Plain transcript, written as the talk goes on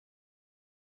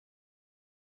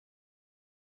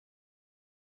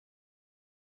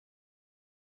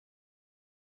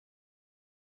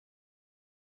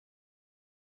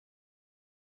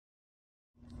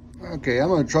Okay, I'm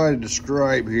going to try to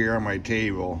describe here on my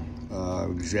table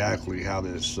exactly how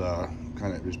this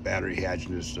this battery hatch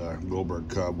and this Goldberg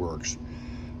Cub works.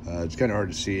 It's kind of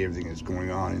hard to see everything that's going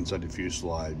on inside the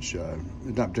fuselage.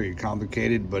 It's not particularly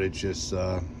complicated, but it's just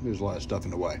there's a lot of stuff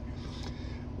in the way.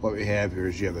 What we have here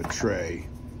is you have a tray.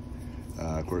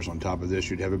 Of course, on top of this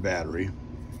you'd have a battery,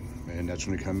 and that's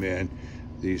going to come in.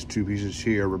 These two pieces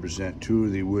here represent two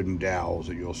of the wooden dowels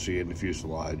that you'll see in the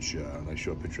fuselage. I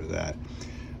show a picture of that.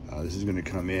 This is going to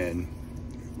come in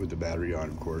with the battery on,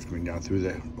 of course, coming down through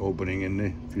the opening in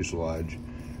the fuselage,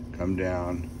 come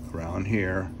down around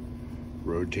here,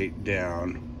 rotate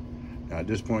down. Now at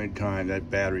this point in time,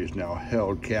 that battery is now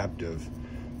held captive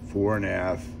fore and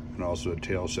aft, and also a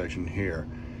tail section here.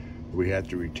 We have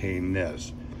to retain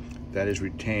this. That is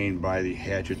retained by the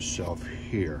hatch itself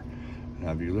here.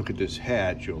 Now if you look at this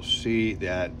hatch, you'll see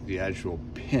that the actual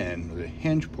pin, or the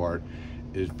hinge part,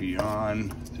 is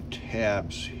beyond the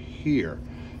tabs here.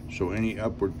 So any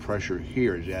upward pressure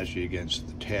here is actually against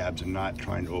the tabs and not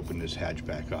trying to open this hatch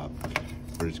back up.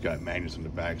 But it's got magnets on the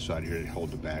back side here to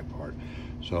hold the back part.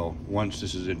 So once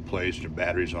this is in place, your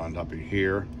battery's on top of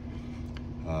here,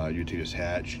 you take this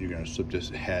hatch, you're going to slip this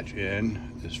hatch in.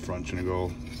 This front's going to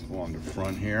go along the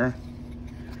front here,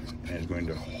 and it's going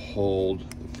to hold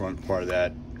the front part of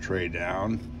that tray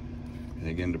down. And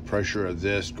again, the pressure of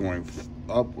this going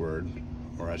upward,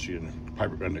 or actually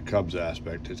in the Cub's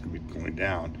aspect, it's going to be going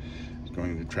down. It's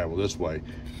going to travel this way.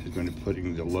 It's going to be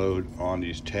putting the load on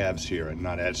these tabs here and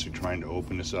not actually trying to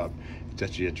open this up. It's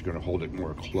actually going to hold it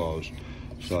more closed.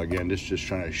 So again, this just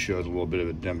trying to show a little bit of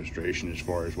a demonstration as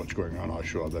far as what's going on. I'll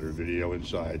show a better video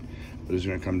inside. But it's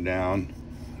going to come down.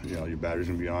 You know, your battery's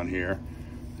going to be on here.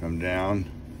 Come down.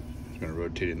 It's going to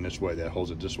rotate it in this way. That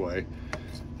holds it this way.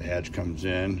 The hatch comes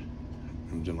in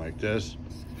like this.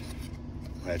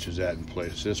 Latches that in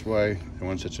place this way, and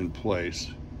once it's in place,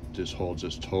 this holds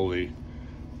us totally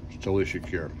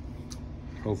secure.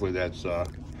 Hopefully that's kind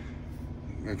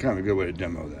of a good way to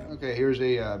demo that. Okay, here's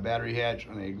a battery hatch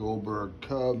on a Goldberg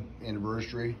Cub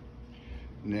anniversary.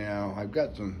 Now I've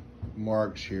got some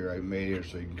marks here I made here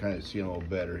so you can kind of see a little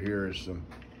better. Here is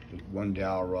one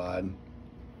dowel rod.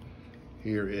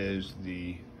 Here is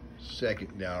the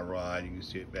second dowel rod. You can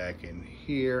see it back in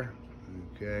here.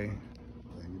 Okay.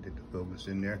 You get the focus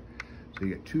in there. So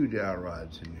you get two dowel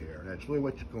rods in here. That's really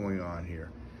what's going on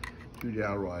here. Two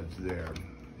dowel rods there.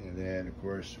 And then, of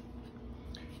course,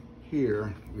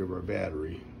 here we have our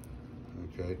battery.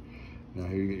 Okay. Now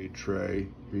here you get your tray.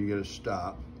 Here you get a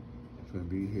stop. It's going to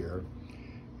be here.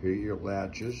 Here you get your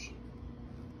latches.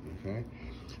 Okay.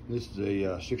 This is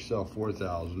a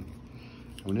 6L4000.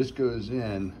 When this goes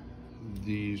in,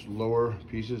 these lower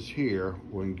pieces here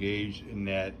will engage in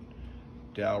that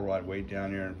dowel rod way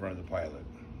down there in front of the pilot,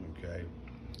 okay?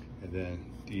 And then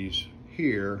these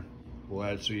here will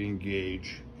actually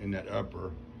engage in that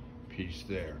upper piece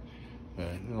there.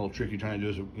 A little tricky trying to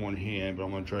do this with one hand, but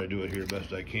I'm going to try to do it here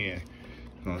best I can.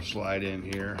 I'm going to slide in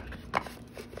here. I'm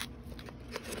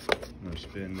going to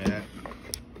spin that.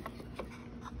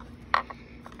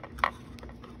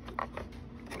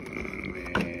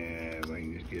 And if I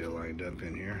can just get it lined up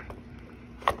in here.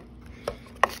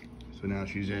 So now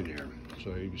she's in here.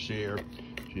 So you can see her,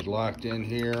 she's locked in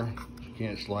here. She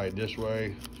can't slide this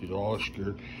way. She's all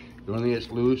secured. The only thing that's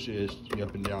loose is the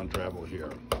up and down travel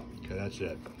here. Okay, that's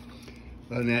it.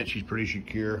 Other than that, she's pretty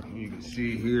secure. You can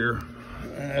see here,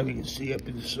 you can see up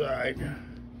inside.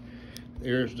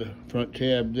 There's the front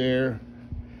tab there.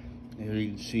 And you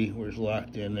can see where it's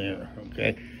locked in there,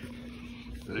 okay?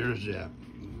 So there's that.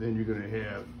 Then you're gonna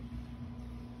have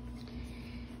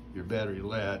your battery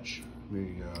latch. Let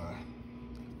me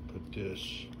put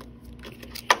this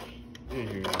in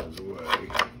here out of the way.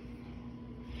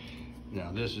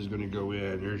 Now this is going to go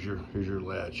in. Here's your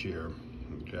latch here.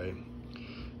 Okay,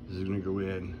 this is going to go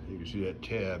in. You can see that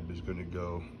tab is going to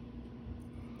go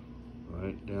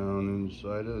right down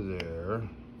inside of there.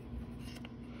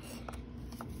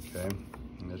 Okay,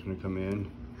 and that's going to come in.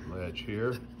 Latch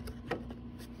here.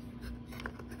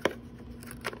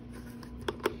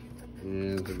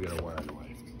 And we've got a wire in the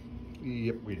way.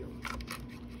 Yep, we do.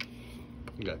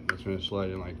 Okay, that's going to slide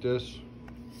in like this.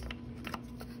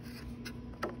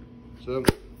 So,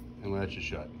 and latch it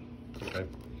shut. Okay.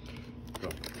 So,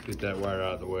 get that wire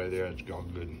out of the way there. It's all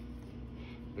good.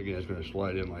 Again, it's going to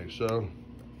slide in like so.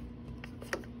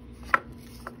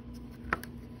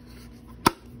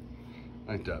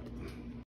 Like that.